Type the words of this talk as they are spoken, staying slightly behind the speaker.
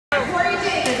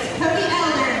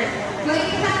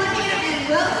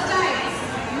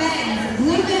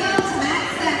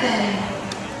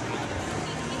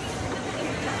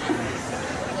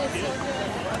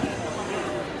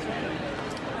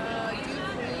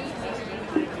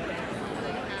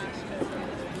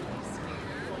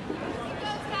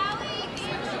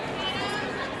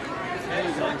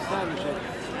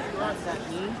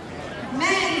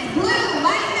Men's blue,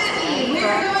 light heavy.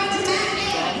 We're going to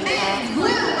match A. Men's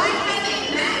blue, light heavy,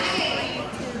 match A.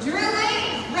 Drew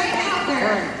Lane, right out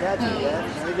there. That's it, yeah.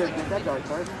 Very good. Get that dart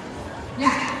first.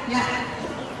 Yeah.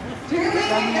 Drew Lane,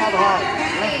 Let me have high.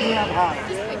 Let me have high.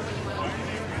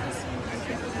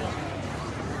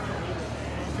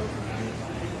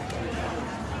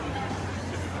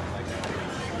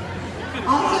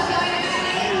 Also going to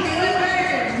match A,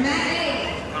 match A.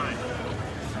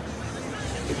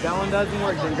 If that one doesn't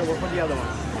work, then we'll put the other one.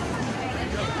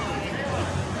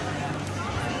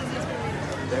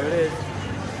 There it is.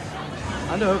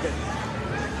 Underhook it.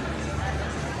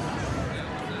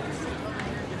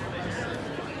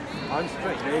 Arm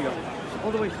straight. There you go.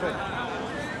 All the way straight.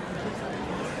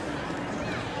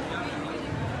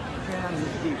 Hand on his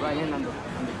feet. Right hand on the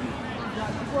feet.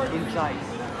 Inside.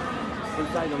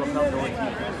 Inside the lapel towards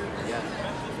you. Yes.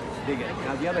 Dig it.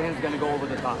 Now the other hand's going to go over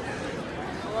the top.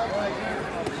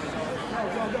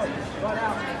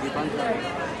 Keep on straight.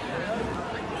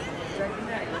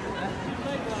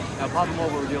 Now pop him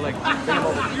over with your leg. Bring him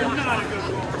over to the other side.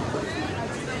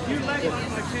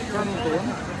 Turn into him.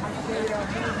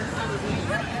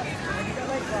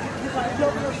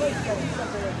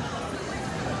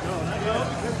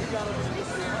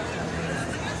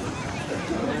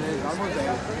 And almost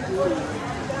there.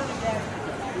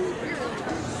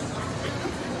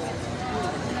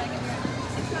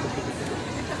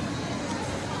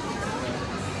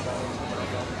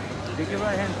 Take your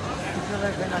right hand, put your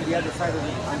left hand on the other side of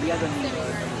the, on the other knee.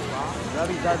 Grab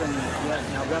his other knee. Yes,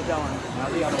 now grab that one. Now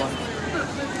the other one.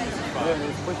 There it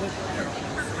is. Push it.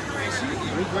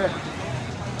 Re-grip.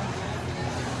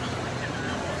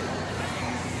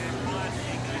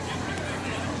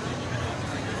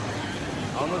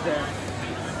 Almost there.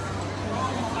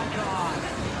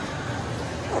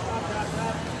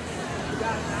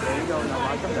 There you go. Now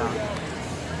lock him down.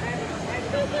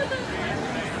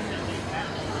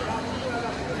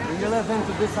 Bring your left hand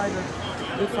to this side of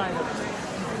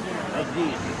D.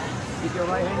 Keep your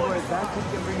right hand where it's at, so you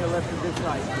can bring your left to this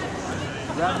side.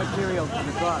 Grab material to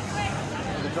the cross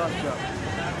stroke.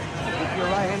 Keep your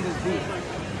right hand is deep.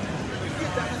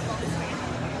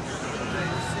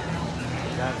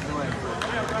 That's the way.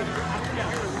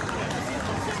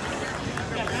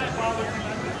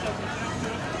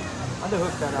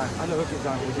 Underhook that arm. Underhook his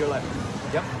arm with your left.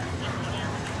 Yep.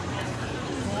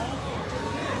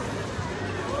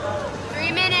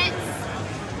 3 minutes.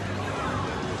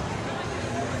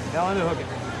 Now underhook it.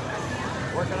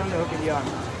 Work on underhooking the arm.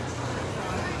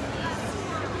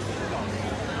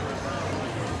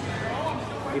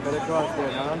 Keep it across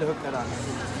there. Now underhook that arm.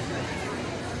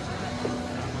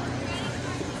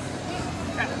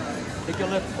 Take your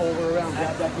left over around.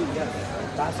 Grab that heel. Yes.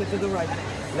 Pass it to the right.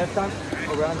 Left arm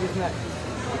around his neck.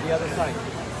 To the other side.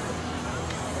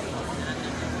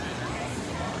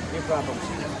 You grab him.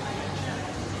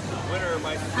 Winner of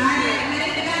my Alright,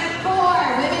 minute 4.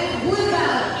 Women's blue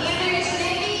belt. Andrea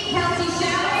Schneidy, Kelsey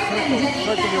Showers, and Denise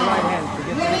Circle your right hand to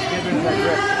get Women's that blue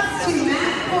belt to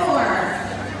match 4.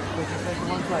 Push your head to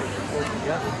one side.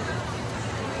 Yep.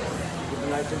 Keep it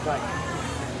nice and tight.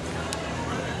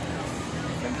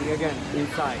 Same thing again.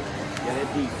 Inside. Get it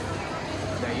deep.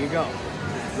 There you go.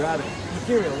 Grab it.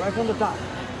 Material right from the top.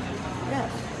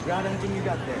 Yes. Grab anything you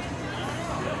got there.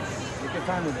 Take your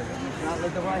time with it. Now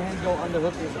let the right hand go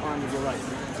underhook his arm with your right.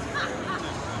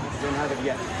 Don't have it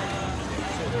yet.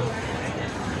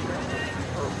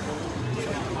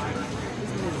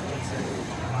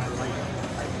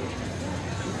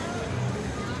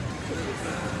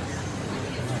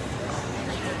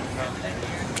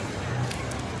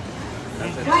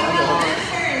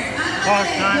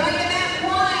 Pause time.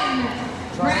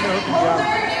 Try to hook Holder,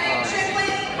 Eric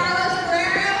Triplett, Carlos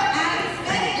Guerrero, Adam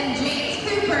Smith, and James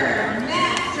Cooper.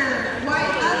 Master,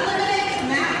 White Unlimited,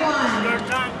 Map 1.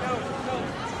 time. Go.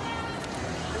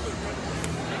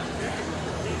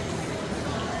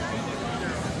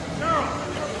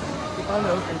 Keep on the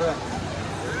hook and breath.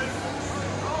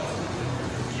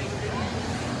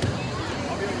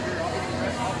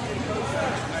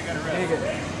 Take it.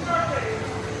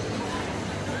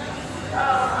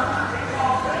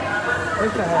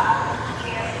 Push the head.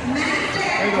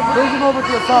 There you go. Bring him over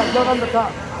to the side. Look on the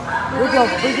top.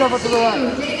 Bring over to the right.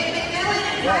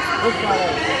 Yes, push that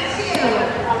way.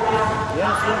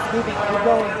 Yes, keep it. Keep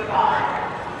going.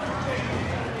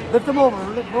 Lift him over.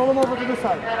 Roll him over to the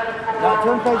side. Now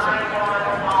turn face him.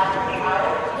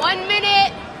 1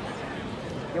 minute.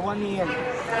 Get one knee in. One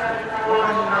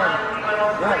knee in.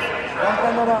 Yes. Don't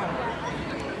bend that arm.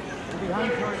 Behind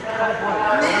your halfway.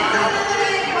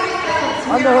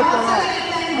 Underhook the leg.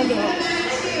 Underhook.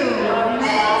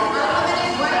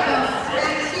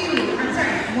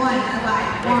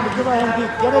 Get your right hand deep.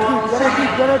 Get it deep. Get it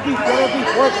deep. Get it deep. Get it deep.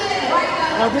 Work.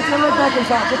 Now get your leg back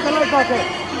inside. Get your leg back in.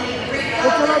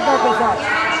 Get your leg back inside.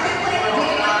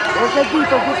 Work it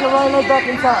deeper. Get your right leg back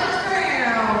inside.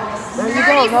 There you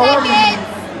go. Now work it.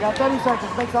 You got 30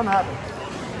 seconds. Make something happen.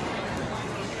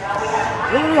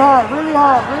 Really hard. Really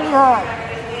hard. Really hard.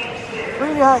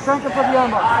 Really hard. Crank it for the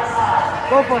elbow.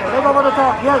 Go for it. Leg over the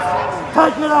top. Yes.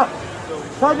 Tighten it up.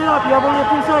 Tighten it up. You have only a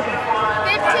few seconds.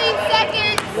 15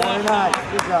 seconds. Very nice.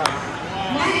 Good job.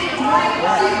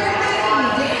 Next,